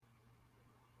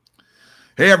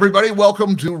Hey, everybody.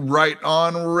 Welcome to Right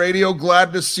On Radio.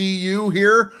 Glad to see you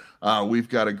here. We've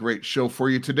got a great show for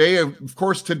you today. Of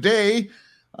course, today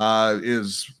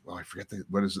is, I forget,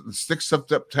 what is it, the 6th of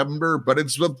September, but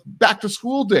it's the back to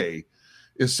school day,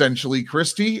 essentially,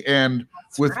 Christy. And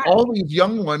with all these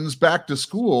young ones back to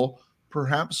school,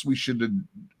 perhaps we should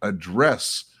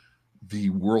address the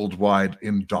worldwide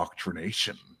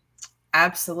indoctrination.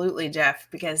 Absolutely, Jeff,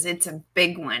 because it's a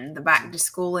big one. The back to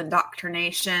school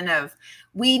indoctrination of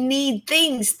we need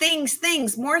things,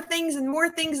 more things and more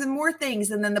things and more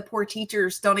things. And then the poor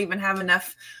teachers don't even have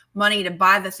enough money to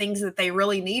buy the things that they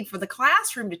really need for the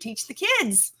classroom to teach the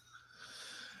kids.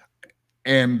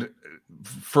 And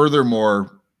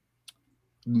furthermore,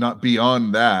 not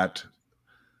beyond that,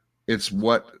 it's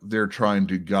what they're trying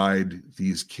to guide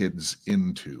these kids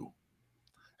into.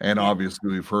 And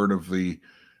obviously we've heard of the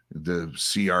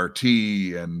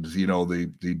CRT and,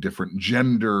 the different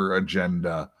gender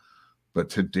agenda. But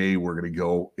today we're going to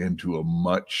go into a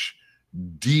much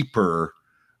deeper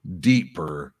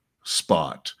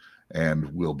spot.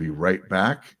 And we'll be right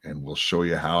back and we'll show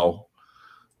you how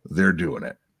they're doing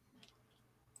it.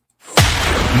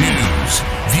 News,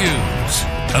 views,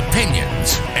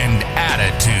 opinions, and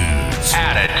attitudes.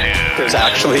 There's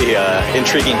actually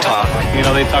intriguing talk.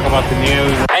 They talk about the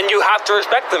news. And you have to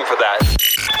respect them for that.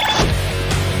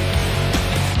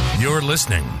 You're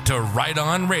listening to Right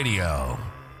On Radio.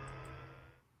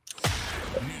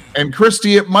 And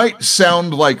Christy, it might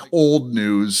sound like old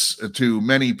news to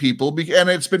many people, and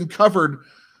it's been covered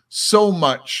so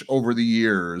much over the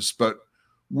years, but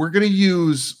we're going to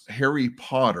use Harry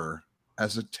Potter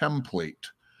as a template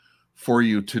for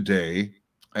you today.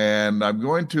 And I'm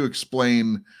going to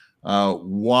explain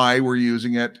why we're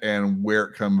using it and where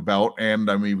it came about. And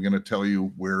I'm even going to tell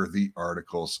you where the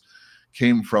articles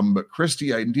came from. But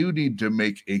Christy, I do need to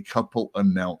make a couple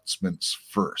announcements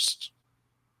first.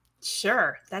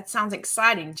 Sure. That sounds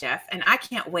exciting, Jeff. And I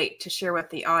can't wait to share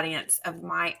with the audience of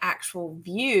my actual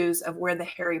views of where the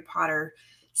Harry Potter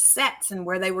sets and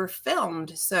where they were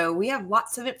filmed. So we have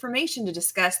lots of information to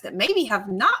discuss that maybe have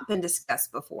not been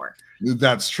discussed before.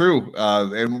 That's true.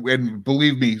 And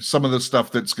believe me, some of the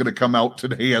stuff that's going to come out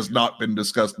today has not been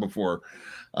discussed before.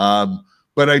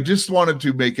 But I just wanted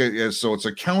to make it so it's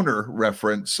a counter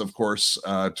reference, of course,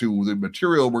 to the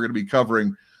material we're going to be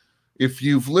covering. If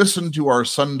you've listened to our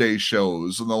Sunday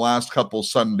shows in the last couple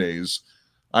Sundays,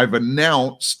 I've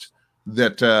announced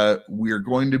that we are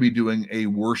going to be doing a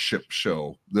worship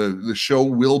show. The show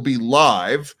will be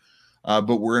live,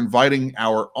 but we're inviting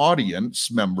our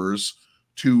audience members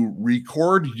to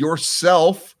record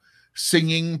yourself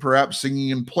singing, perhaps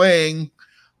singing and playing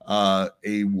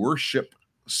a worship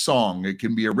song. It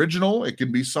can be original. It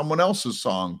can be someone else's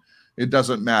song. It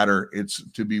doesn't matter. It's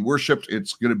to be worshiped.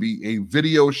 It's going to be a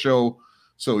video show.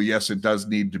 So yes, it does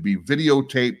need to be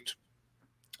videotaped.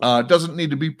 It doesn't need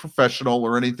to be professional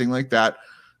or anything like that.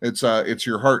 It's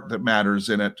your heart that matters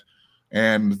in it.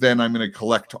 And then I'm going to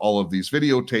collect all of these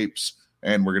videotapes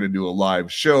and we're going to do a live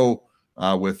show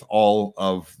with all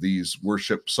of these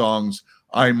worship songs.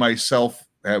 I myself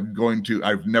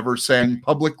I've never sang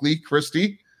publicly,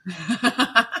 Christy.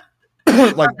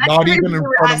 Like not even in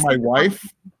front of my wife.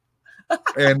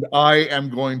 And I am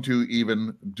going to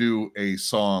even do a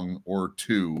song or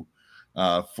two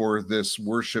for this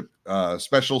worship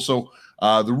special. So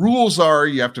the rules are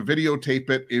you have to videotape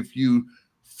it. If you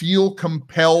feel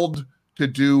compelled to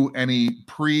do any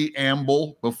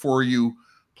preamble before you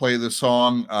play the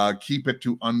song, keep it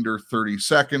to under 30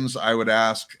 seconds, I would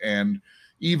ask. And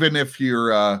even if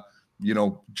you're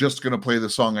just going to play the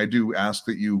song, I do ask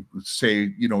that you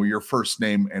say, your first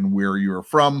name and where you're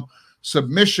from.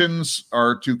 Submissions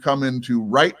are to come into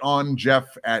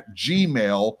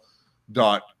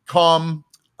rightonjeff@gmail.com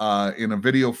in a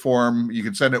video form. You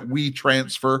can send it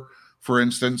WeTransfer, for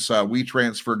instance.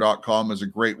 WeTransfer.com is a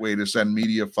great way to send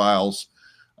media files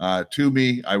to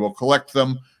me. I will collect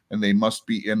them, and they must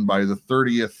be in by the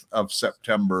 30th of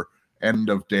September, end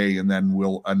of day, and then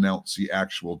we'll announce the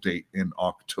actual date in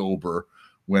October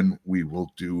when we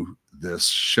will do this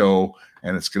show,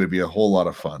 and it's going to be a whole lot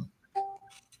of fun.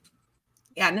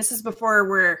 Yeah, and this is before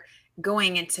we're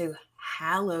going into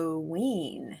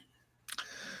Halloween.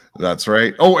 That's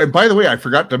right. Oh, and by the way, I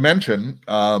forgot to mention,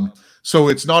 so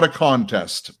it's not a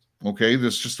contest, okay?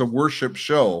 This is just a worship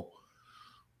show.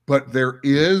 But there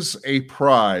is a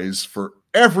prize for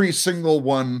every single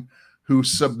one who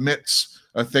submits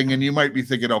a thing. And you might be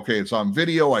thinking, okay, it's on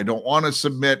video. I don't want to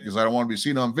submit because I don't want to be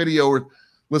seen on video.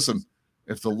 Listen,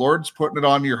 if the Lord's putting it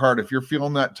on your heart, if you're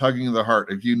feeling that tugging of the heart,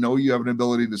 if you know you have an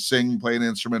ability to sing, play an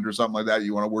instrument or something like that,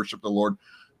 you want to worship the Lord,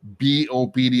 be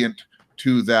obedient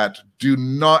to that. do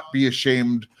not be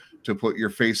ashamed to put your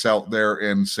face out there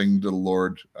and sing to the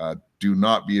Lord. Do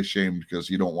not be ashamed, because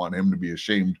you don't want him to be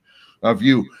ashamed of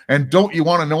you. And don't you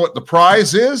want to know what the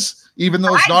prize is, even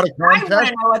though it's not a contest? I want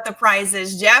to know what the prize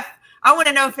is, Jeff. I want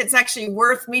to know if it's actually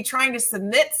worth me trying to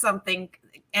submit something.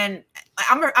 And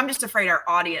I'm just afraid our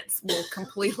audience will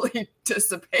completely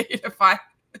dissipate if I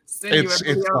send you a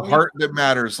video. It's the heart that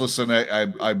matters. Listen,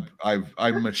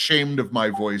 I'm ashamed of my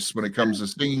voice when it comes to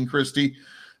singing, Christy.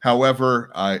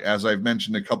 However, as I've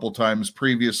mentioned a couple times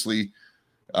previously,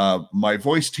 my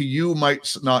voice to you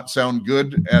might not sound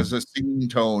good as a singing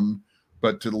tone,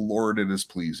 but to the Lord it is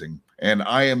pleasing. And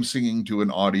I am singing to an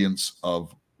audience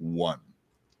of one.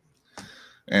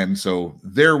 And so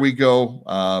there we go.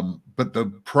 But the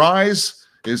prize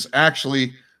is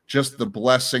actually just the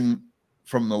blessing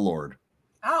from the Lord.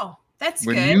 Oh, that's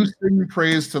when good. When you sing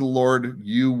praise to the Lord,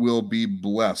 you will be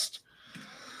blessed.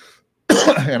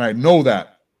 And I know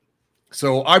that.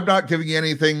 So I'm not giving you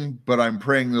anything, but I'm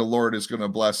praying the Lord is going to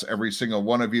bless every single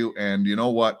one of you. And you know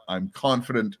what? I'm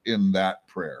confident in that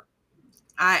prayer.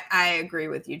 I agree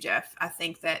with you, Jeff. I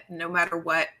think that no matter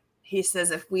what he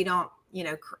says, if we don't,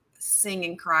 sing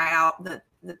and cry out, that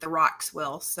the rocks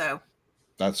will. So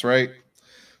that's right.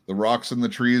 The rocks and the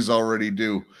trees already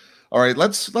do. All right,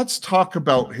 let's talk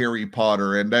about Harry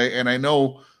Potter. And I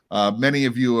know many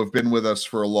of you have been with us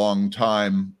for a long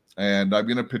time. And I'm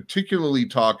going to particularly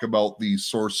talk about the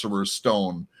Sorcerer's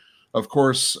Stone. Of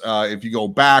course, if you go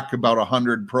back about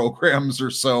 100 programs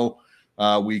or so,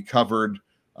 we covered,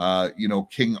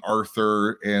 King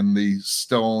Arthur and the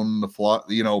stone,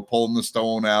 pulling the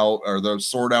stone out, or the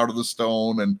sword out of the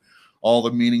stone, and all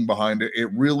the meaning behind it.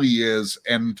 It really is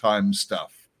end time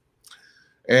stuff.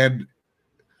 And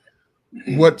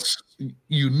what's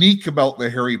unique about the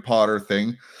Harry Potter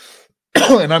thing,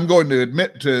 and I'm going to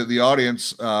admit to the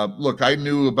audience, look, I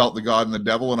knew about the God and the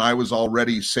devil, and I was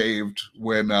already saved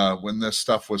when this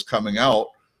stuff was coming out.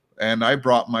 And I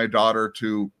brought my daughter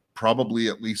to probably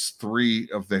at least 3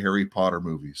 of the Harry Potter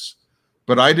movies.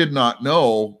 But I did not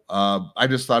know. I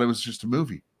just thought it was just a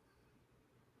movie.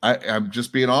 I'm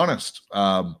just being honest.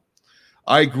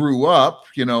 I grew up,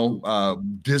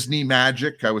 Disney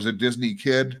magic. I was a Disney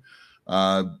kid.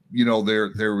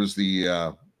 There was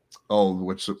the...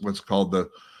 what's called the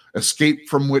Escape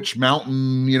from Witch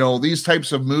Mountain, these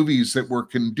types of movies that were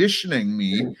conditioning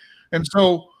me. And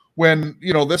so when,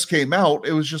 this came out,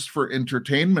 it was just for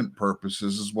entertainment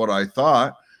purposes is what I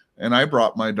thought. And I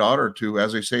brought my daughter to,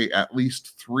 as I say, at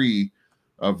least 3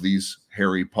 of these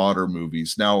Harry Potter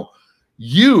movies. Now,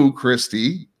 you,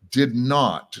 Christy, did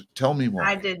not. Tell me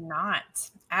why. I did not.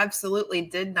 Absolutely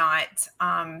did not.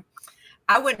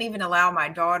 I wouldn't even allow my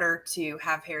daughter to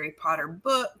have Harry Potter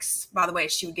books. By the way,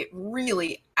 she would get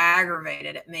really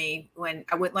aggravated at me when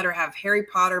I wouldn't let her have Harry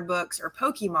Potter books or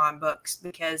Pokemon books,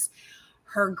 because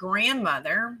her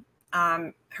grandmother,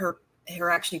 her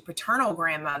actually paternal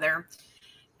grandmother,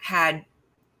 had,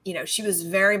 she was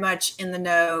very much in the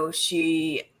know.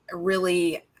 She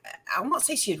really, I won't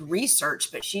say she had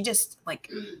researched, but she just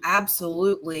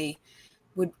absolutely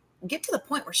would get to the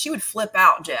point where she would flip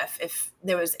out, Jeff, if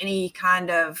there was any kind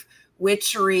of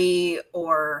witchery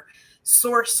or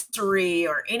sorcery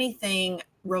or anything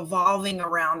revolving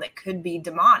around that could be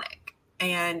demonic.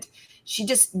 And she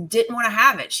just didn't want to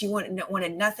have it. She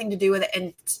wanted nothing to do with it.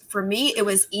 And for me, it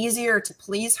was easier to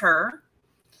please her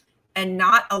and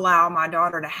not allow my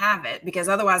daughter to have it, because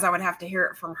otherwise I would have to hear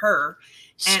it from her.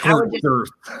 And I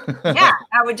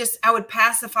would I would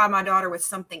pacify my daughter with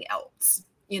something else,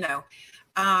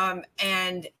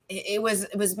 and it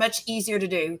was much easier to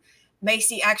do.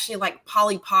 Macy actually liked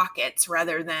Polly Pockets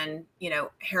rather than,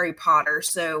 Harry Potter.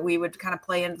 So we would kind of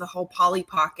play into the whole Polly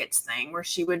Pockets thing where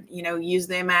she would, use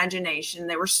the imagination.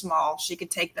 They were small. She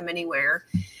could take them anywhere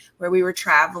where we were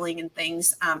traveling and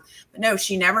things. But no,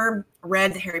 she never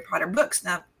read the Harry Potter books.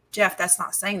 Now, Jeff, that's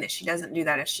not saying that she doesn't do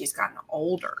that as she's gotten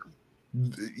older.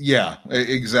 Yeah,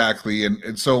 exactly.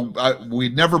 And so we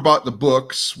never bought the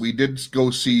books. We did go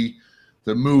see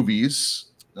the movies.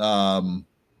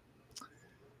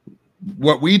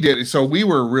 What we did, so we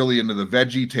were really into the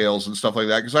Veggie Tales and stuff like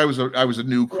that, because I was a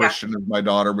new Christian as my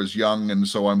daughter was young, and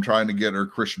so I'm trying to get her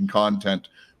Christian content.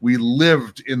 We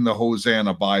lived in the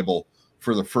Hosanna Bible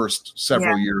for the first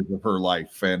several years of her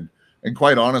life, and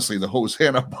quite honestly, the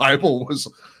Hosanna Bible was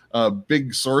a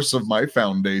big source of my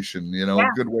foundation. A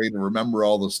good way to remember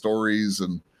all the stories,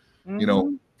 and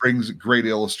brings great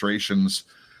illustrations.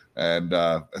 And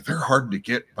they're hard to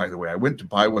get, by the way. I went to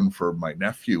buy one for my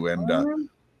nephew, and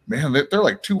man, they're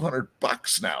like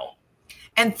 $200 now.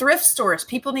 And thrift stores,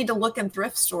 people need to look in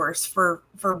thrift stores for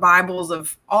Bibles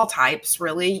of all types,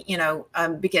 really,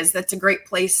 because that's a great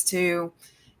place to,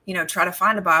 try to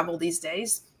find a Bible these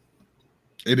days.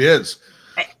 It is.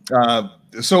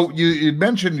 So you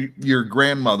mentioned your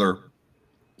grandmother.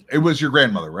 It was your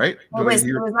grandmother, right? It was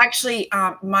actually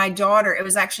my daughter. It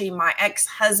was actually my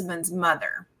ex-husband's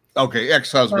mother. Okay,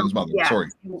 ex-husband's mother. Yeah, sorry.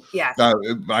 Yeah.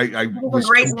 I was a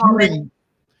great computing. woman.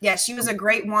 Yeah, she was a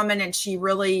great woman, and she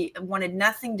really wanted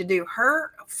nothing to do.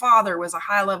 Her father was a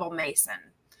high-level Mason,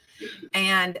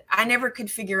 and I never could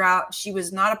figure out. She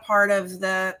was not a part of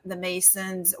the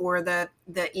Masons or the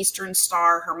Eastern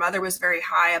Star. Her mother was very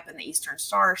high up in the Eastern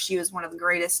Star. She was one of the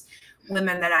greatest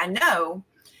women that I know.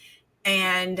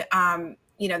 And,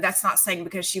 that's not saying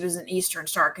because she was an Eastern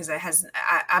Star, because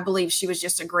I believe she was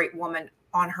just a great woman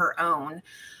on her own.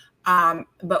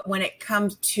 But when it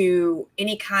comes to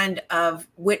any kind of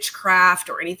witchcraft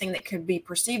or anything that could be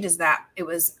perceived as that, it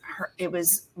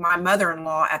was my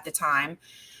mother-in-law at the time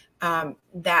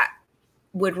that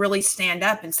would really stand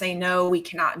up and say, no, we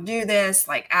cannot do this.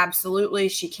 Like, absolutely,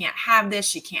 she can't have this.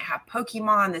 She can't have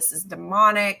Pokemon. This is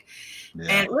demonic. Yeah.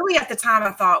 And really at the time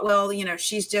I thought, well,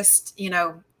 she's just,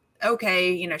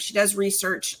 okay, she does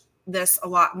research this a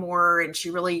lot more, and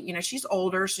she really, she's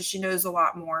older, so she knows a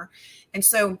lot more. And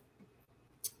so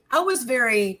I was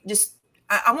very just,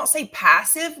 I won't say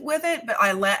passive with it, but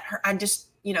I let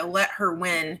her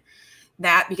win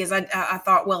that, because I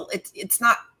thought, well, it's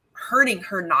not hurting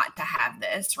her not to have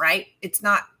this, right? It's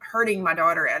not hurting my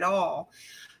daughter at all.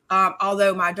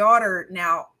 Although my daughter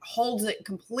now holds it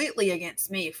completely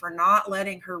against me for not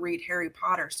letting her read Harry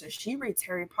Potter. So she reads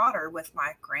Harry Potter with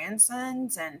my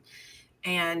grandsons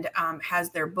and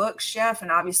has their bookshelf.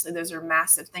 And obviously those are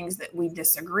massive things that we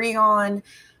disagree on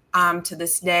to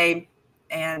this day.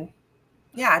 And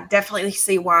yeah, I definitely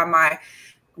see why my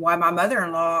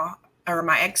mother-in-law or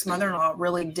my ex-mother-in-law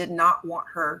really did not want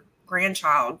her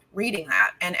grandchild reading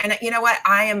that. And you know what?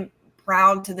 I am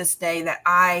proud to this day that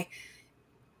I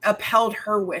upheld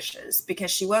her wishes, because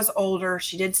she was older.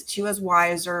 She was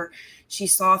wiser. She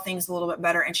saw things a little bit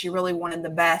better, and she really wanted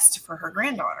the best for her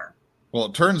granddaughter. Well,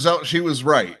 it turns out she was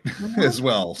right as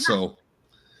well. So,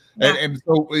 yeah. And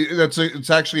so it's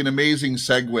actually an amazing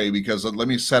segue, because let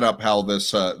me set up how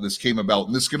this came about.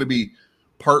 And this is going to be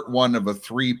part one of a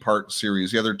 3-part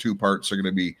series. The other 2 parts are going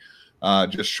to be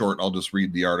just short. I'll just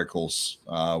read the articles.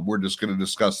 We're just going to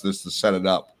discuss this to set it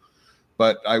up.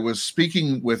 But I was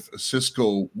speaking with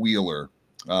Cisco Wheeler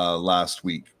last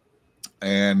week,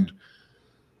 and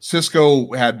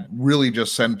Cisco had really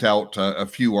just sent out a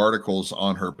few articles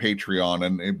on her Patreon,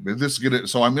 and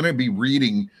so I'm going to be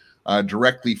reading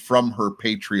directly from her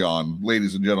Patreon,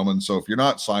 ladies and gentlemen. So if you're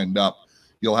not signed up,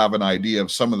 you'll have an idea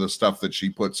of some of the stuff that she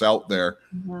puts out there.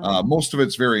 Mm-hmm. Most of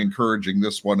it's very encouraging.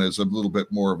 This one is a little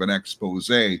bit more of an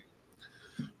expose,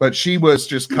 but she was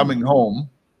just coming home.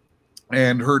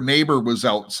 And her neighbor was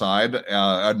outside,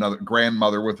 another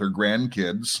grandmother with her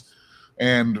grandkids,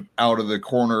 and out of the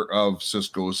corner of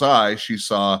Cisco's eye, she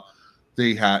saw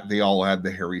they all had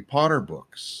the Harry Potter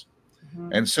books. Mm-hmm.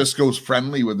 And Cisco's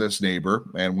friendly with this neighbor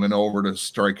and went over to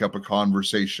strike up a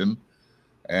conversation,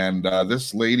 and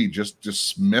this lady just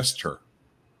dismissed her.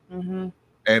 Mm-hmm.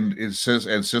 And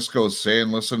Cisco's saying,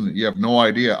 "Listen, you have no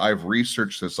idea. I've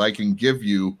researched this. I can give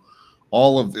you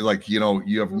all of the,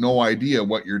 you have no idea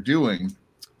what you're doing."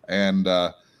 And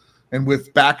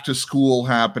with back to school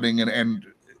happening, and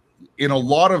in a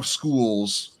lot of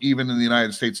schools, even in the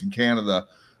United States and Canada,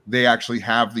 they actually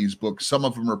have these books. Some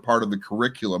of them are part of the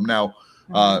curriculum. Now,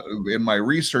 in my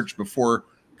research before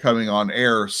coming on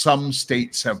air, some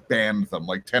states have banned them,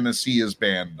 like Tennessee has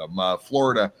banned them.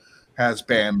 Florida has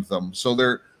banned them. So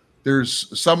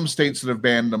there's some states that have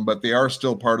banned them, but they are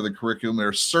still part of the curriculum.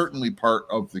 They're certainly part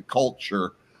of the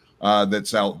culture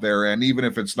that's out there. And even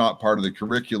if it's not part of the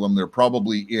curriculum, they're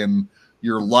probably in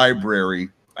your library.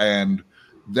 And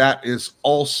that is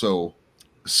also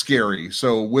scary.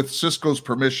 So with Cisco's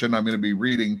permission, I'm going to be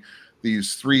reading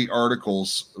these 3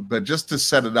 articles, but just to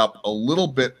set it up a little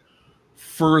bit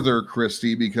further,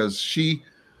 Christy, because she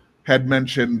had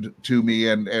mentioned to me,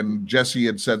 and Jesse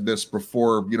had said this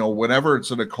before, whenever it's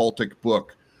an occultic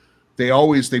book, they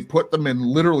put them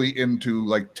literally into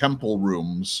like temple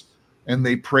rooms, and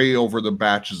they pray over the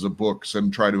batches of books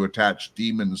and try to attach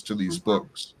demons to these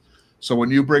books. So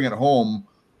when you bring it home,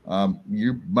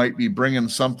 you might be bringing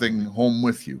something home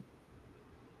with you.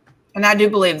 And I do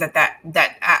believe that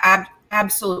I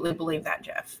absolutely believe that,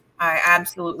 Jeff. I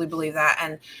absolutely believe that.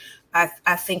 And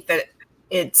I think that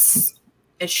it's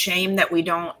a shame that we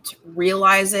don't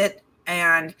realize it,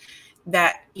 and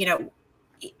that,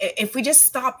 if we just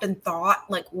stopped and thought,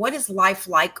 like, what is life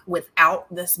like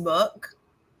without this book?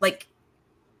 Like,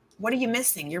 what are you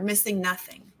missing? You're missing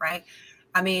nothing, right?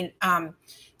 I mean,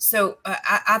 so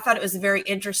I thought it was very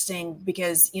interesting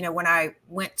because, when I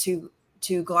went to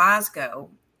Glasgow,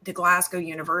 the Glasgow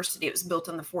University, it was built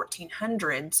in the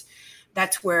 1400s.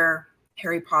 That's where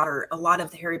a lot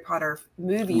of the Harry Potter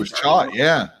movies was shot.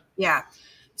 Yeah. Yeah.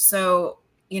 So,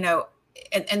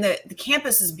 and the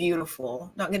campus is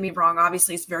beautiful. Don't get me wrong.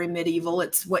 Obviously, it's very medieval.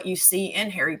 It's what you see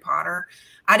in Harry Potter.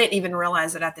 I didn't even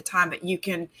realize it at the time, but you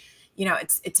can,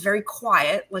 it's very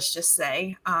quiet, let's just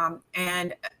say.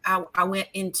 And I went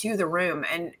into the room,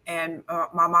 and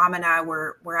my mom and I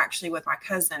were actually with my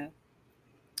cousin,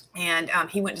 and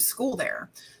he went to school there.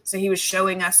 So he was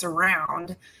showing us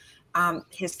around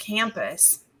his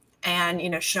campus,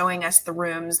 and showing us the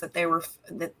rooms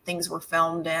that things were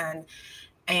filmed in.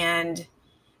 And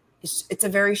it's a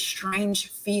very strange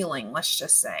feeling, let's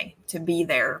just say, to be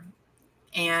there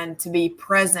and to be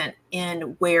present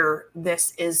in where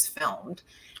this is filmed.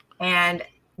 And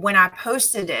when I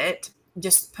posted it,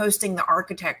 just posting the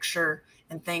architecture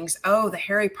and things, the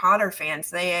Harry Potter fans,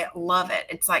 they love it.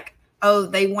 It's like,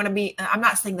 they want to be, I'm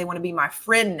not saying they want to be my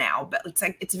friend now, but it's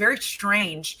like, it's very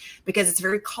strange because it's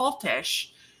very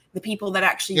cultish, the people that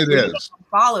actually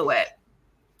follow it.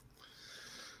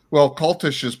 Well,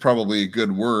 cultish is probably a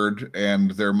good word,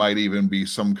 and there might even be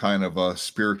some kind of a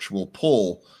spiritual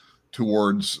pull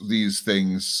towards these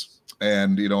things.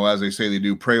 And, as they say, they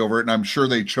do pray over it. And I'm sure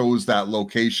they chose that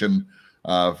location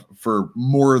for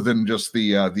more than just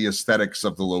the aesthetics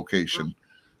of the location.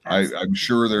 I'm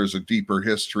sure there's a deeper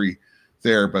history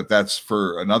there, but that's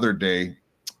for another day.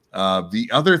 The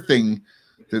other thing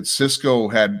that Cisco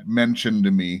had mentioned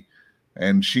to me,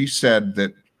 and she said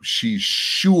that she's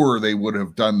sure they would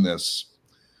have done this,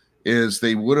 is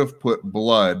they would have put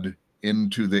blood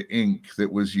into the ink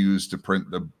that was used to print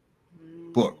the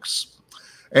books.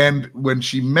 And when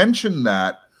she mentioned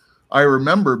that, I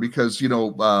remember because,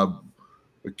 a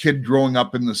kid growing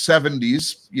up in the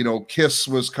 70s, Kiss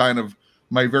was kind of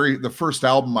the first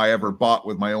album I ever bought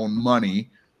with my own money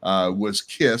was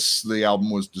Kiss. The album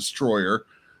was Destroyer.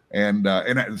 And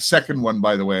the second one,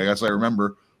 by the way, as I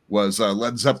remember, was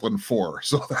Led Zeppelin 4.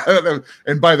 So,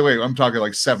 and by the way, I'm talking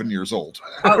like 7 years old.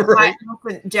 Right?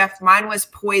 Jeff, mine was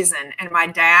Poison, and my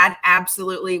dad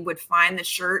absolutely would find the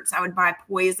shirts. I would buy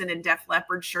Poison and Def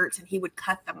Leppard shirts, and he would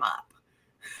cut them up.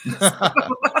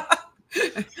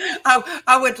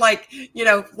 I would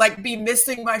be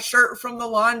missing my shirt from the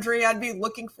laundry. I'd be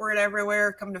looking for it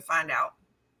everywhere. Come to find out,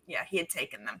 he had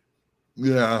taken them.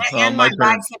 Yeah, and my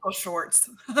bicycle shorts.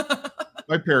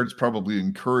 My parents probably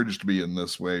encouraged me in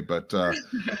this way, but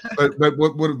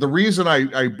what the reason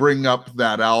I bring up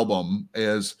that album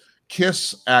is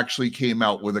Kiss actually came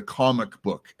out with a comic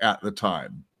book at the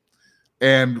time,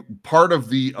 and part of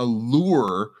the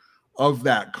allure of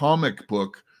that comic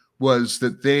book was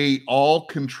that they all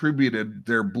contributed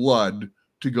their blood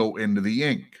to go into the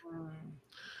ink.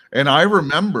 And I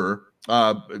remember,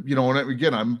 and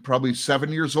again, I'm probably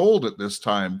 7 years old at this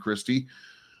time, Christy.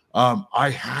 I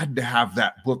had to have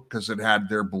that book because it had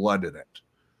their blood in it.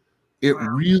 It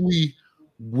really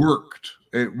worked.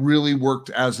 It really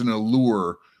worked as an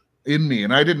allure in me.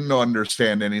 And I didn't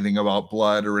understand anything about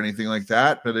blood or anything like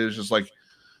that, but it was just like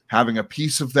having a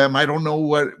piece of them. I don't know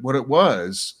what it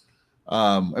was.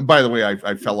 And by the way,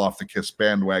 I fell off the Kiss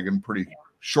bandwagon pretty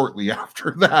shortly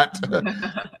after that.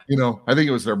 I think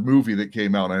it was their movie that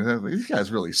came out, and I thought, these guys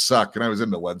really suck. And I was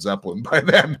into Led Zeppelin by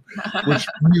then, which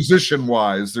musician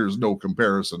wise, there's no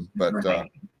comparison, but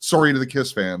sorry to the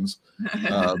Kiss fans.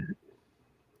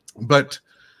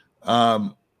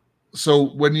 So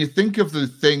when you think of the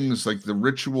things like the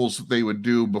rituals that they would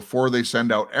do before they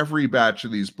send out every batch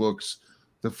of these books,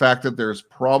 the fact that there's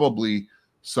probably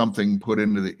something put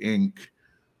into the ink,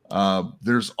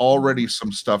 there's already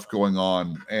some stuff going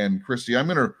on. And Christy, I'm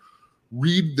going to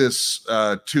read this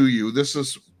to you. This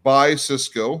is by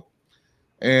Cisco.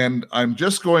 And I'm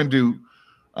just going to,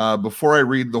 before I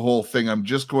read the whole thing, I'm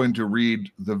just going to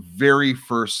read the very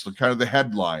first, kind of the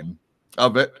headline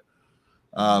of it.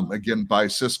 Again, by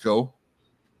Cisco.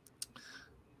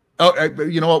 Oh,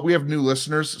 you know what? We have new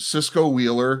listeners. Cisco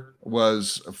Wheeler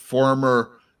was a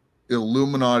former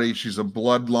Illuminati. She's a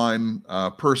bloodline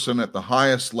person at the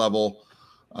highest level.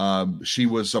 She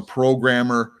was a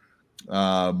programmer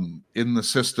in the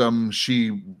system.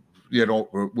 She,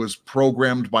 was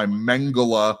programmed by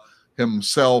Mengele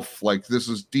himself. Like, this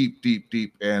is deep, deep,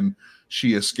 deep. And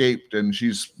she escaped, and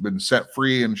she's been set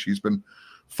free, and she's been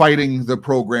fighting the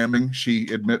programming. She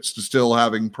admits to still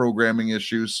having programming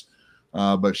issues,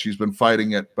 but she's been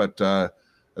fighting it. But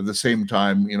at the same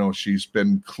time, she's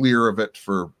been clear of it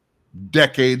for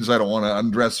decades. I don't want to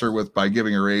undress her by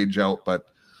giving her age out, but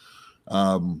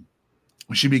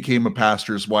she became a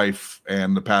pastor's wife,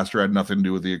 and the pastor had nothing to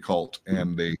do with the occult,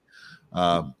 and they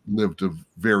lived a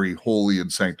very holy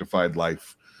and sanctified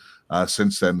life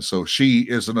since then. So she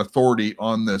is an authority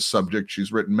on this subject.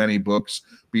 She's written many books.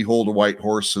 Behold a White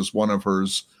Horse is one of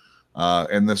hers.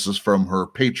 And this is from her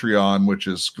Patreon, which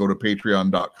is go to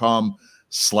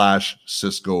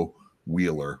patreon.com/Cisco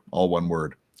Wheeler, all one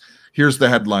word. Here's the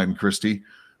headline, Christy.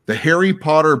 The Harry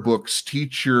Potter books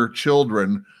teach your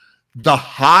children the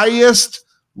highest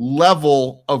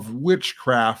level of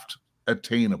witchcraft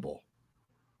attainable.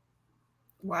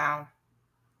 Wow.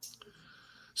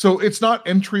 So it's not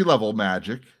entry-level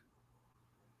magic.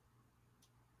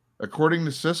 According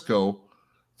to Cisco,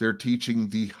 they're teaching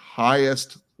the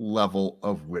highest level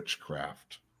of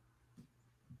witchcraft.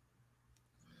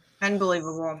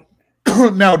 Unbelievable.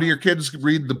 Now, do your kids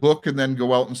read the book and then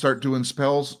go out and start doing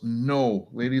spells? No,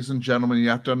 ladies and gentlemen, you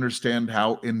have to understand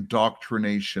how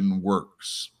indoctrination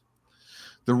works.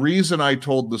 The reason I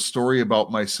told the story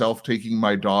about myself taking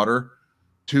my daughter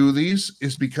to these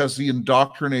is because the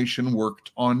indoctrination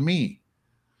worked on me.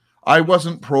 I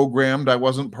wasn't programmed. I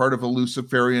wasn't part of a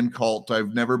Luciferian cult.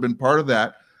 I've never been part of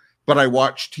that, but I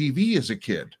watched TV as a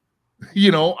kid.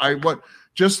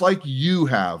 Just like you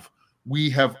have.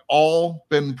 We have all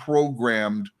been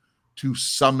programmed to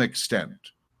some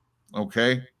extent.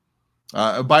 Okay.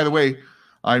 By the way,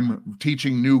 I'm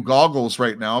teaching new goggles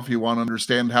right now. If you want to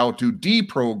understand how to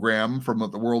deprogram from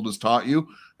what the world has taught you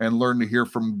and learn to hear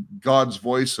from God's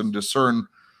voice and discern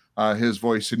his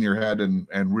voice in your head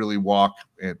and really walk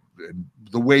and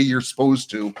the way you're supposed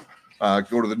to,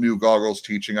 go to the new goggles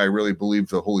teaching. I really believe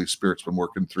the Holy Spirit's been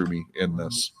working through me in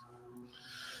this.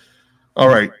 All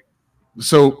right.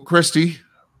 So, Christy,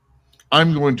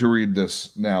 I'm going to read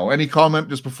this now. Any comment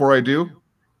just before I do?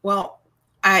 Well,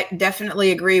 I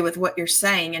definitely agree with what you're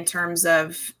saying in terms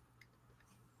of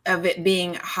it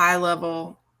being high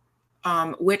level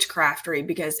witchcraftery,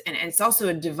 because and it's also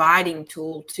a dividing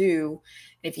tool too.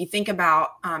 If you think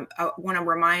about, I want to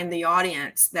remind the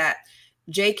audience that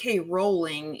J.K.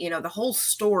 Rowling, the whole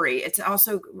story, it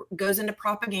also goes into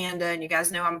propaganda. And you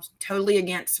guys know I'm totally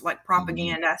against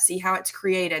propaganda. I see how it's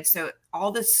created. So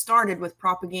all this started with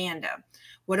propaganda.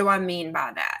 What do I mean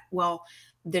by that? Well,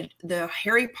 the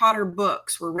Harry Potter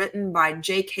books were written by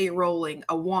J.K. Rowling,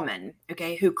 a woman,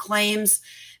 okay, who claims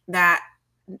that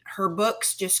her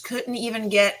books just couldn't even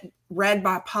get read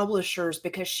by publishers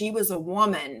because she was a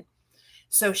woman.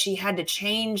 So she had to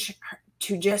change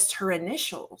to just her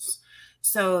initials,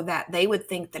 so that they would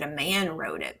think that a man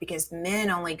wrote it, because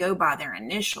men only go by their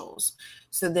initials.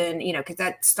 So then, because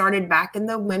that started back in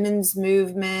the women's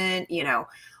movement,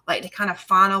 to kind of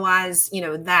finalize,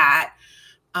 that.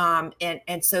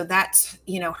 And so that's,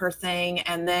 her thing.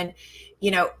 And then,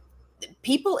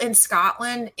 people in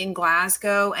Scotland, in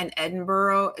Glasgow and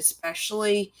Edinburgh,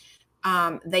 especially,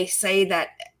 they say that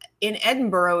in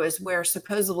Edinburgh is where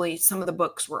supposedly some of the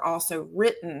books were also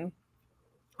written.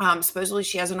 Supposedly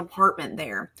she has an apartment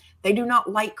there. They do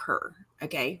not like her.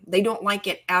 Okay. They don't like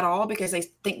it at all because they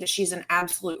think that she's an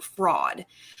absolute fraud.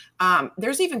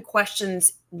 There's even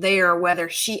questions there whether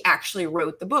she actually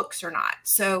wrote the books or not.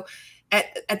 So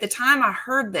at the time I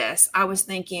heard this, I was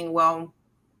thinking, well,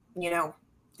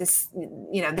 this,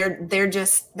 they're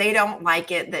just, they don't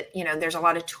like it that, there's a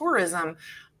lot of tourism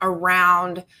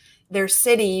around their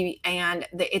city, and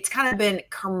it's kind of been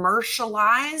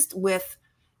commercialized with,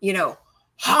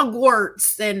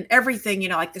 Hogwarts and everything,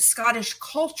 the Scottish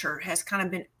culture has kind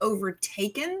of been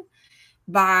overtaken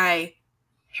by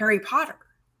Harry Potter.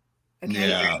 Okay.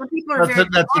 Yeah. People are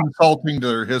that's insulting to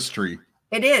their history.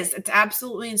 It is. It's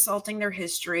absolutely insulting their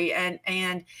history.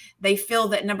 And they feel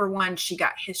that, number one, she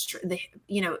got history,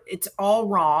 it's all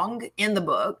wrong in the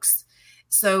books.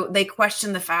 So they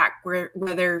question the fact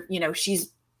whether,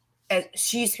 she's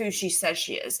who she says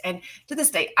she is. And to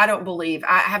this day, I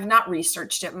have not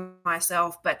researched it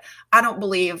myself, but I don't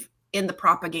believe in the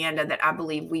propaganda that I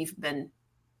believe we've been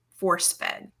force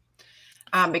fed,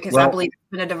 because I believe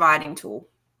it's been a dividing tool.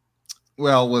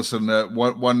 Well, listen,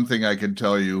 one thing I can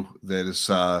tell you that is,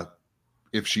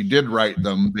 if she did write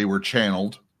them, they were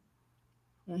channeled.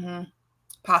 Mm-hmm.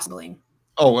 Possibly.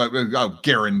 Oh,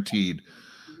 guaranteed.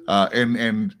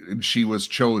 And she was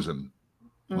chosen.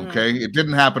 Okay. It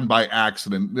didn't happen by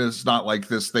accident. It's not like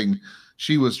this thing.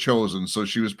 She was chosen. So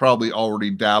she was probably already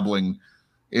dabbling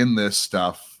in this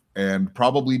stuff and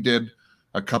probably did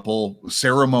a couple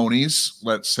ceremonies,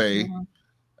 let's say,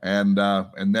 and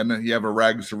then you have a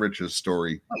rags to riches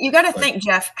story. You got to think,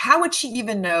 Jeff, how would she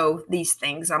even know these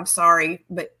things? I'm sorry,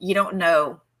 but you don't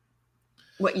know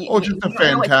what you. Just a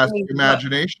fantastic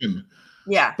imagination.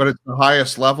 Yeah, but it's the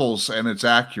highest levels and it's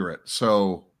accurate.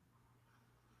 So,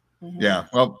 yeah.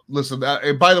 Well, listen.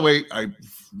 And by the way, I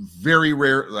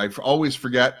always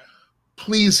forget.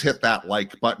 Please hit that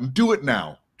like button. Do it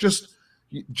now. Just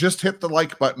hit the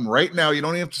like button right now. You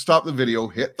don't even have to stop the video.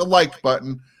 Hit the like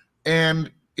button, and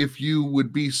if you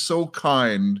would be so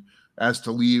kind as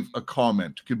to leave a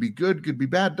comment, could be good, could be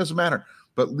bad, doesn't matter.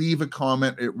 But leave a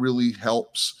comment. It really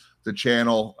helps the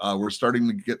channel. We're starting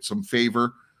to get some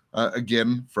favor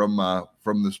again from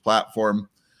this platform.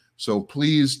 So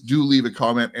please do leave a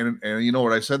comment. And you know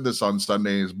what, I said this on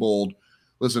Sunday is bold.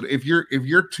 Listen, if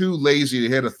you're too lazy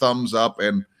to hit a thumbs up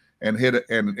and hit it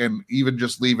and even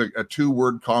just leave a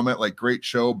 2-word comment like great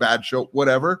show, bad show,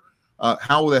 whatever,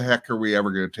 how the heck are we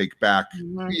ever going to take back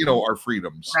our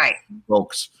freedoms, right,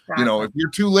 folks? Exactly. If you're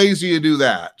too lazy to do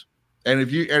that, and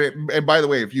and by the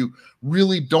way, if you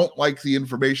really don't like the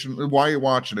information, why are you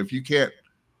watching? If you can't,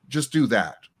 just do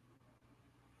that.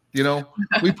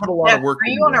 We put a lot of work. Are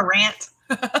you on a rant?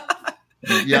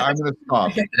 Yeah, I'm going to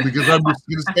stop because I'm just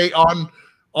going to stay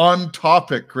on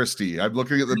topic, Christy. I'm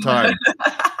looking at the time.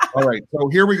 All right, so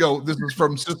here we go. This is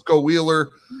from Cisco Wheeler.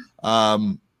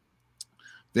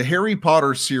 The Harry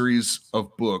Potter series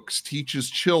of books teaches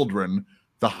children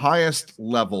the highest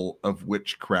level of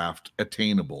witchcraft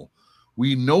attainable.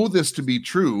 We know this to be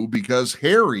true because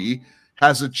Harry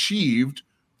has achieved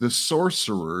the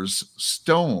Sorcerer's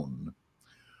Stone,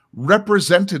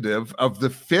 representative of the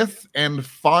 5th and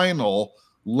final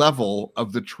level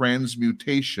of the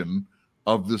transmutation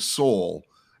of the soul.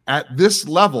 At this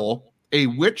level, a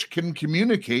witch can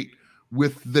communicate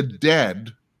with the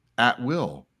dead at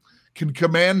will, can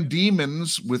command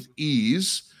demons with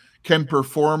ease, can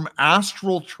perform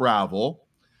astral travel.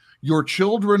 Your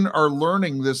children are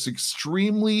learning this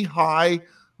extremely high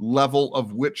level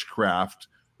of witchcraft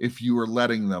if you are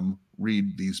letting them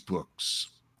read these books.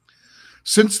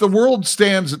 Since the world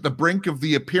stands at the brink of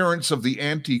the appearance of the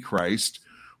Antichrist,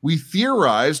 we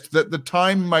theorized that the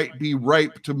time might be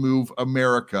ripe to move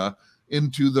America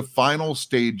into the final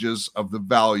stages of the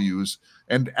values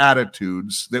and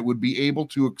attitudes that would be able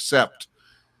to accept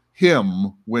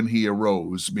him when he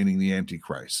arose, meaning the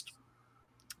Antichrist.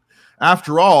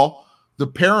 After all, the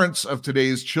parents of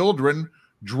today's children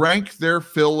drank their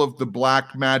fill of the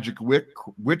black magic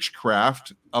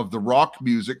witchcraft of the rock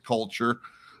music culture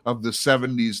of the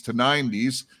 70s to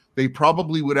 90s. They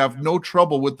probably would have no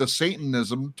trouble with the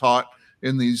Satanism taught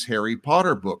in these Harry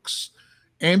Potter books.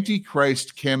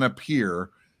 Antichrist can appear,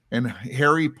 and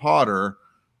Harry Potter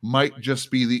might just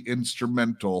be the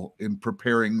instrumental in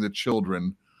preparing the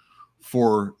children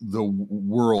for the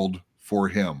world for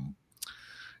him.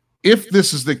 If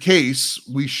this is the case,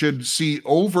 we should see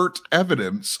overt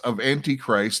evidence of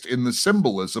Antichrist in the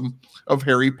symbolism of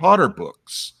Harry Potter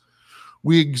books.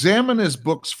 We examine his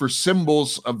books for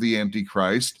symbols of the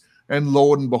Antichrist, and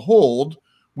lo and behold,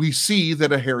 we see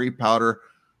that a Harry Potter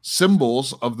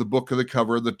symbols of the book of the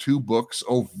cover of the 2 books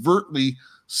overtly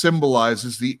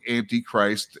symbolizes the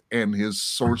Antichrist and his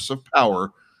source of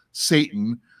power,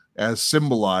 Satan, as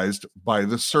symbolized by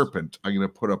the serpent. I'm going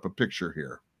to put up a picture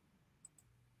here.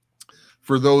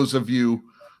 For those of you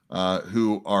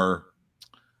who are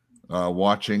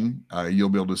watching, you'll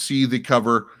be able to see the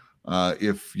cover.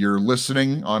 If you're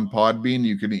listening on Podbean,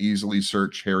 you can easily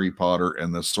search Harry Potter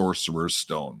and the Sorcerer's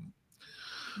Stone.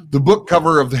 The book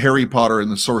cover of the Harry Potter and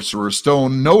the Sorcerer's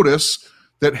Stone, notice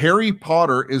that Harry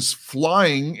Potter is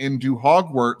flying into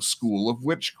Hogwarts School of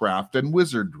Witchcraft and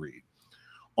Wizardry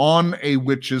on a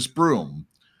witch's broom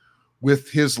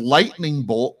with his lightning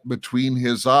bolt between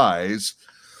his eyes,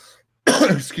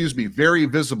 very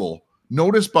visible.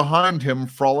 Notice behind him,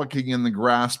 frolicking in the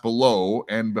grass below,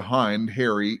 and behind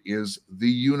Harry is the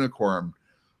unicorn.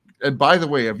 And by the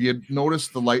way, have you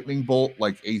noticed the lightning bolt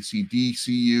like AC/DC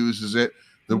uses it?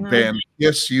 The band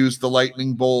Kiss used the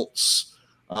lightning bolts.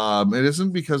 It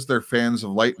isn't because they're fans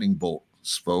of lightning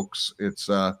bolts, folks. It's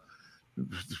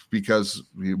because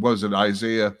it was in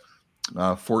Isaiah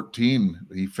 14.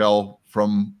 He fell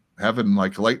from heaven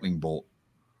like a lightning bolt.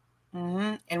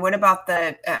 Mm-hmm. And what about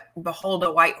the behold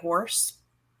a white horse?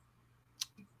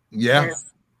 Yeah.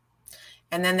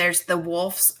 And then there's the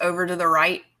wolves over to the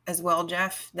right as well,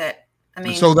 Jeff.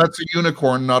 So that's a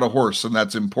unicorn, not a horse, and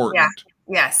that's important. Yeah.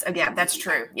 Yes. Yeah, that's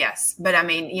true. Yes. But I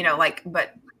mean,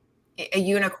 but a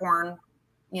unicorn,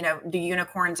 do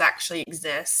unicorns actually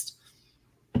exist?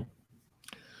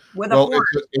 With a horn.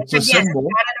 It's a symbol.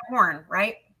 It's a horn,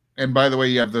 right? And by the way,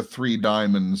 you have the 3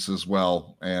 diamonds as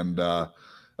well. And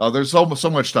There's almost so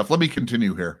much stuff. Let me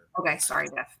continue here. Okay, sorry,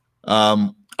 Jeff.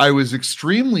 I was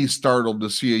extremely startled to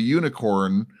see a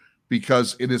unicorn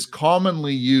because it is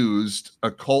commonly used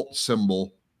occult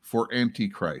symbol for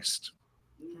Antichrist.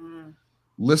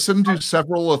 Listen to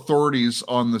several authorities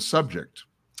on the subject.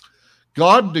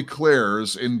 God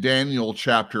declares in Daniel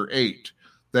chapter 8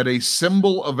 that a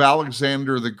symbol of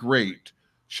Alexander the Great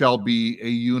shall be a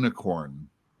unicorn.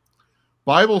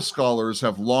 Bible scholars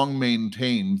have long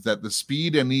maintained that the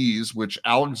speed and ease which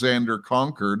Alexander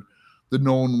conquered the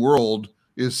known world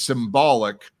is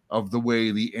symbolic of the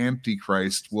way the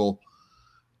Antichrist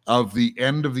of the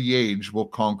end of the age will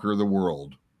conquer the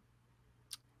world.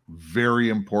 Very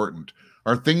important.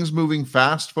 Are things moving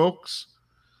fast, folks?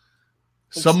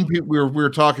 Some people, we were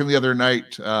talking the other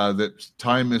night that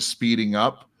time is speeding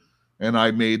up, and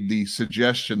I made the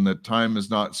suggestion that time is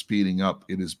not speeding up.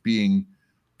 It is being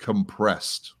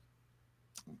compressed.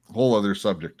 Whole other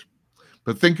subject.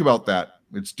 But think about that.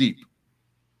 It's deep.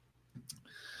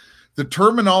 The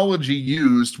terminology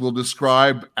used will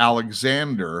describe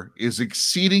Alexander is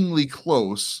exceedingly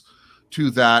close to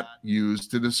that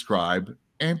used to describe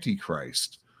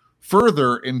Antichrist.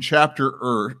 Further, in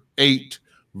chapter 8,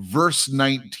 verse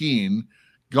 19,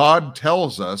 God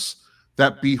tells us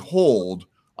that, behold,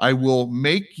 I will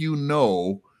make you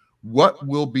know what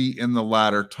will be in the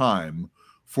latter time,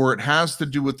 for it has to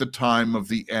do with the time of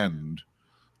the end.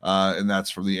 And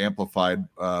that's from the Amplified,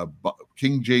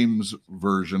 King James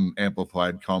Version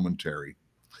Amplified Commentary.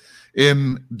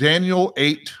 In Daniel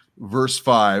 8, verse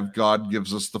 5, God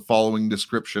gives us the following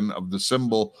description of the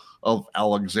symbol of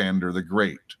Alexander the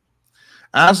Great.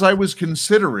 As I was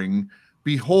considering,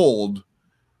 behold,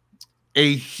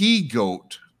 a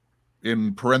he-goat,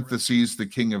 in parentheses, the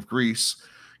king of Greece,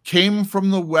 came from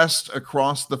the west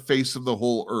across the face of the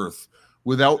whole earth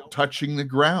without touching the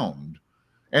ground.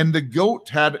 And the goat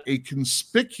had a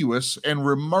conspicuous and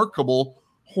remarkable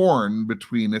horn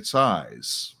between its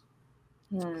eyes.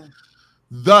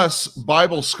 Thus,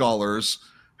 Bible scholars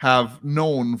have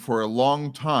known for a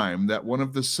long time that one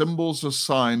of the symbols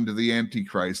assigned to the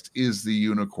Antichrist is the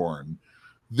unicorn.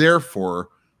 Therefore,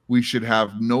 we should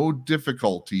have no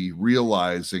difficulty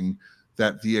realizing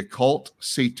that the occult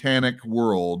satanic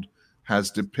world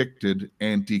has depicted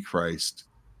Antichrist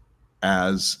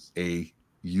as a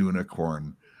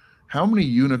unicorn. How many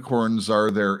unicorns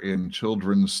are there in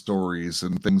children's stories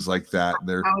and things like that?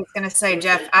 I was going to say,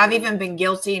 Jeff, I've even been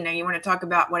guilty. Now, you want to talk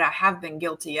about what I have been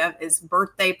guilty of is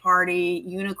birthday party,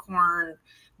 unicorn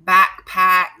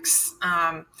backpacks,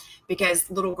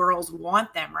 because little girls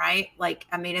want them, right? Like,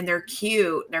 I mean, and they're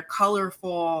cute, they're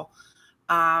colorful,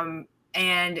 and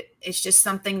it's just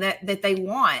something that they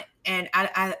want. And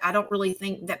I don't really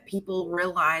think that people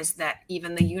realize that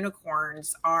even the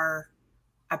unicorns are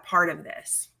a part of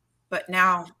this. But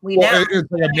now we know. It's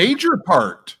a major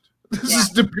part. This is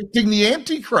depicting the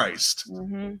Antichrist.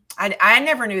 Mm-hmm. I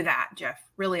never knew that, Jeff.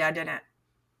 Really, I didn't.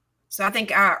 So I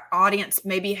think our audience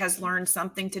maybe has learned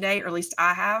something today, or at least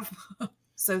I have.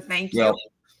 So thank you.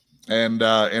 And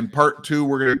in part 2,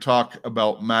 we're going to talk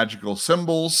about magical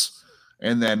symbols.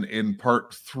 And then in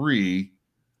part 3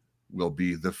 will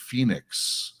be the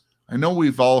Phoenix. I know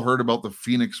we've all heard about the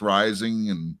Phoenix rising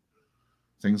and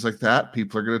things like that.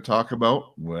 People are going to talk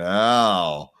about.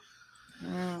 Well,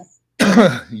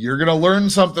 you're going to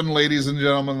learn something, ladies and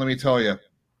gentlemen. Let me tell you.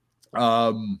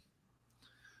 Call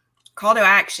to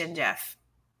action, Jeff.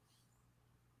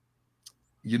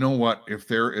 You know what? If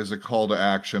there is a call to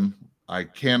action, I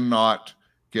cannot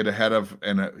get ahead of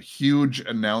a huge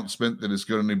announcement that is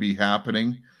going to be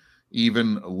happening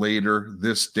even later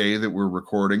this day that we're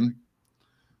recording.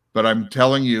 But I'm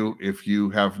telling you, if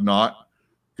you have not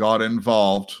got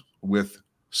involved with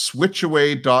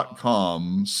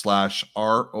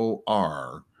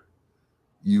switchaway.com/ROR,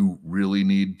 you really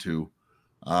need to.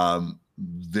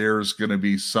 There's going to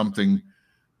be something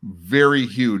very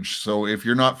huge. So if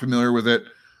you're not familiar with it,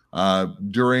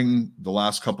 during the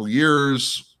last couple of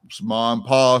years, mom and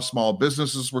pop, small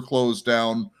businesses were closed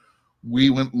down. We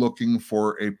went looking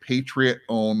for a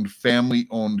patriot-owned,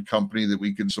 family-owned company that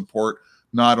we can support.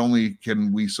 Not only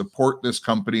can we support this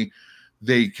company,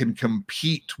 they can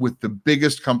compete with the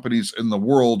biggest companies in the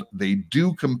world. They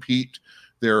do compete.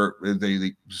 They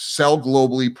sell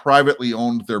globally, privately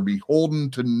owned. They're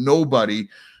beholden to nobody.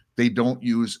 They don't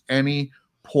use any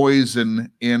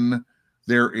poison in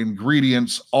their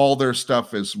ingredients. All their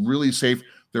stuff is really safe.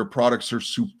 Their products are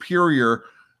superior.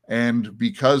 And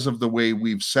because of the way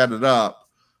we've set it up,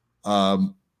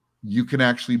 you can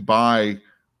actually buy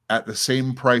at the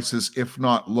same prices, if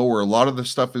not lower. A lot of the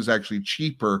stuff is actually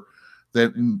cheaper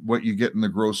than what you get in the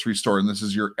grocery store. And this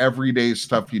is your everyday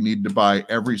stuff you need to buy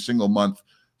every single month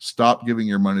Stop giving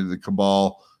your money to the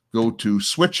cabal. Go to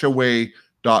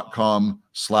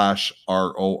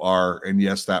switchaway.com/ROR. And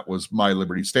yes, that was My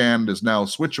Liberty Stand is now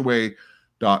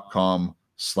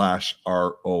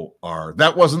switchaway.com/ROR.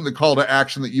 That wasn't the call to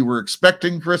action that you were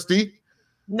expecting, Christy.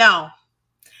 No,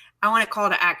 I want a call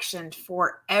to action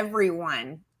for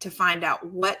everyone to find out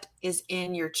what is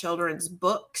in your children's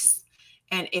books.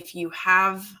 And if you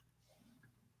have,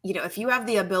 if you have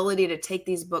the ability to take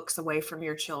these books away from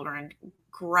your children,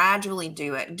 gradually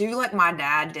do it. Do like my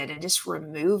dad did and just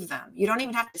remove them. You don't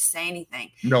even have to say anything.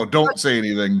 No, don't say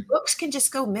anything. Books can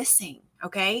just go missing.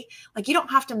 Okay. Like you don't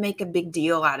have to make a big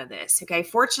deal out of this. Okay.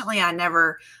 Fortunately, I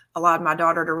never allowed my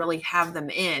daughter to really have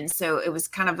them in. So it was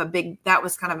kind of a big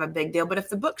deal. But if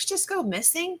the books just go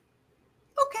missing,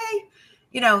 okay.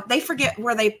 They forget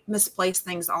where they misplace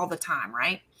things all the time.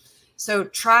 Right. So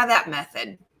try that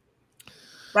method.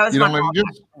 That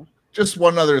was just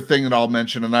one other thing that I'll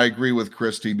mention, and I agree with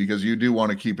Christy, because you do want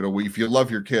to keep it away. If you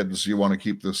love your kids, you want to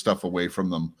keep this stuff away from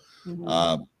them.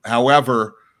 Mm-hmm.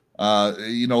 However,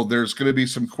 there's going to be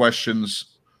some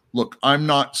questions. Look, I'm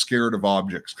not scared of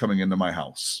objects coming into my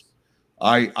house.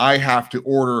 I have to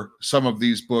order some of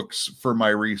these books for my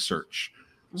research.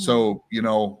 Mm-hmm. So,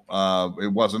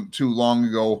 it wasn't too long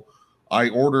ago I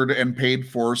ordered and paid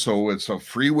for, so it's a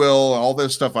free will, all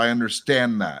this stuff. I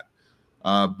understand that.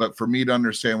 But for me to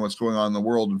understand what's going on in the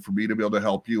world and for me to be able to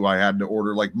help you, I had to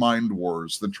order like Mind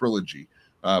Wars, the trilogy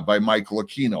by Michael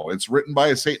Aquino. It's written by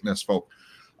a Satanist, folk.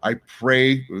 I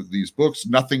pray these books.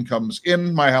 Nothing comes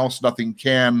in my house. Nothing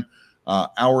can.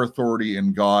 Our authority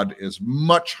in God is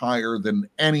much higher than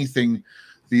anything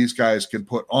these guys can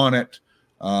put on it.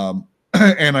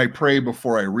 And I pray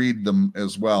before I read them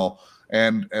as well.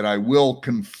 And I will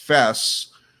confess,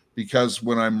 because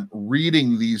when I'm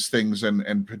reading these things,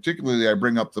 and particularly I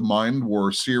bring up the Mind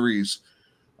War series,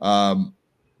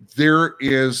 there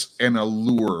is an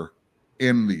allure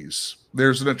in these.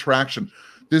 There's an attraction.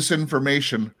 This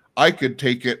information, I could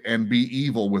take it and be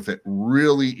evil with it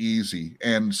really easy.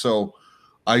 And so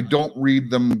I don't read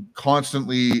them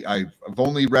constantly. I've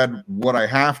only read what I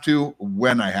have to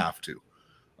when I have to.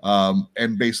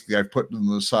 And basically I've put them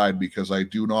aside because I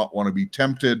do not want to be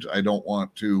tempted. I don't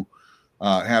want to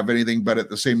have anything, but at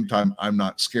the same time, I'm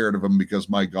not scared of them because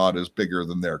my God is bigger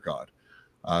than their God.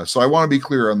 So I want to be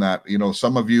clear on that.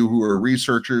 Some of you who are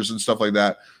researchers and stuff like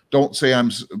that, don't say I'm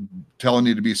telling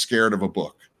you to be scared of a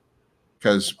book,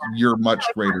 because you're much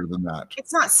greater than that.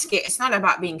 It's not scary. It's not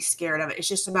about being scared of it. It's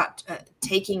just about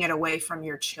taking it away from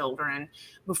your children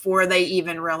before they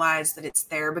even realize that it's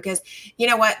there. Because you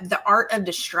know what? The Art of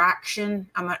Distraction.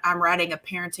 I'm writing a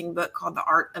parenting book called The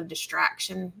Art of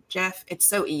Distraction, Jeff. It's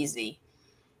so easy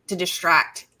to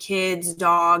distract kids,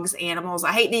 dogs, animals.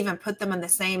 I hate to even put them in the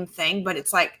same thing, but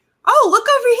it's like, oh, look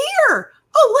over here.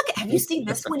 Oh, look, have you seen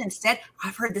this one instead?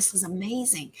 I've heard this is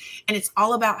amazing. And it's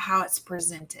all about how it's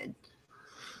presented.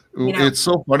 It's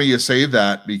so funny you say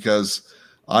that, because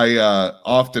I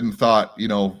often thought,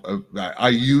 I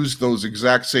used those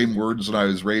exact same words when I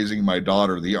was raising my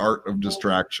daughter, the art of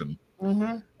distraction.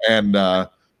 Mm-hmm.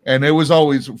 And it was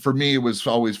always, for me, it was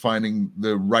always finding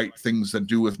the right things to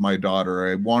do with my daughter.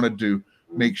 I wanted to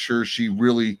make sure she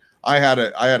really, I had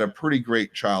a pretty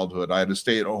great childhood. I had a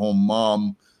stay-at-home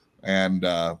mom, and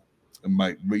and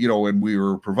we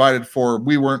were provided for.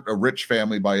 We weren't a rich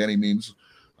family by any means.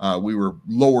 We were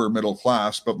lower middle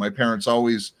class, but my parents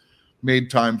always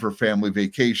made time for family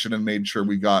vacation and made sure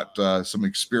we got some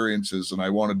experiences. And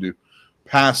I wanted to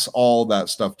pass all that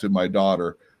stuff to my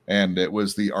daughter. And it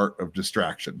was the art of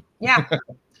distraction. Yeah.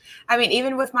 I mean,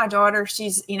 even with my daughter,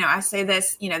 she's, I say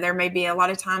this, there may be a lot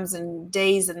of times and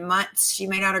days and months she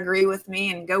may not agree with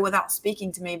me and go without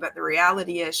speaking to me. But the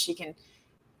reality is she can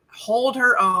hold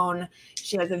her own.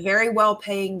 She has a very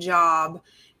well-paying job,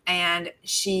 and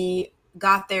she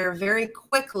got there very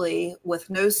quickly with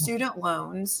no student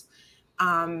loans.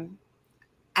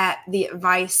 At the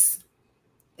advice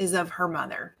is of her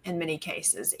mother in many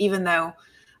cases, even though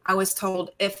I was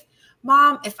told, if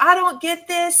I don't get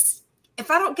this,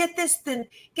 then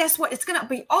guess what? It's going to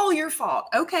be all your fault.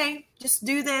 Okay, just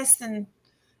do this and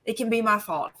it can be my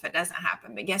fault if it doesn't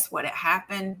happen. But guess what? It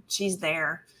happened. She's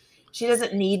there. She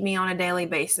doesn't need me on a daily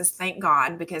basis. Thank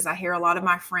God, because I hear a lot of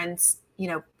my friends,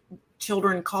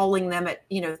 children calling them at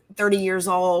 30 years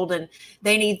old, and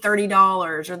they need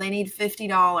 $30 or they need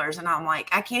 $50, and I'm like,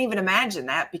 I can't even imagine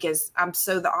that, because I'm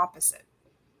so the opposite.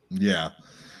 Yeah,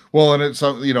 well, and it's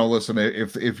listen,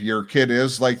 if your kid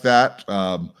is like that,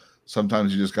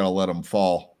 sometimes you just gotta let them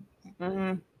fall.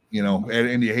 Mm-hmm.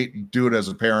 And you hate to do it as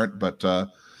a parent, but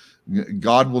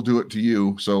God will do it to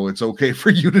you, so it's okay for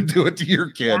you to do it to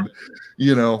your kid.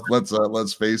 Yeah.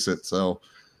 Let's face it. So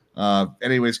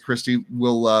Anyways, Christy,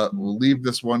 we'll leave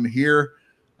this one here,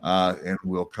 and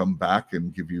we'll come back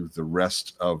and give you the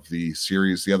rest of the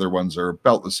series. The other ones are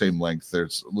about the same length.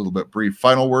 There's a little bit brief.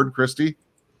 Final word, Christy?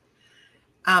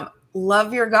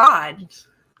 Love your God,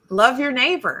 love your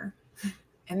neighbor,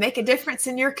 and make a difference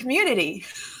in your community.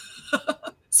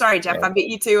 Sorry, Jeff, I beat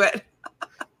you to it.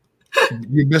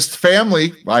 You missed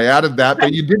family. I added that,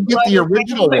 but you did get the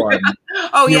original one.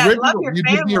 Oh, the yeah, original, love your you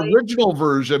family. did the original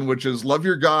version, which is love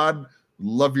your God,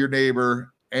 love your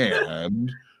neighbor,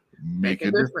 and make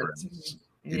a difference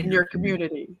in your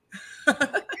community.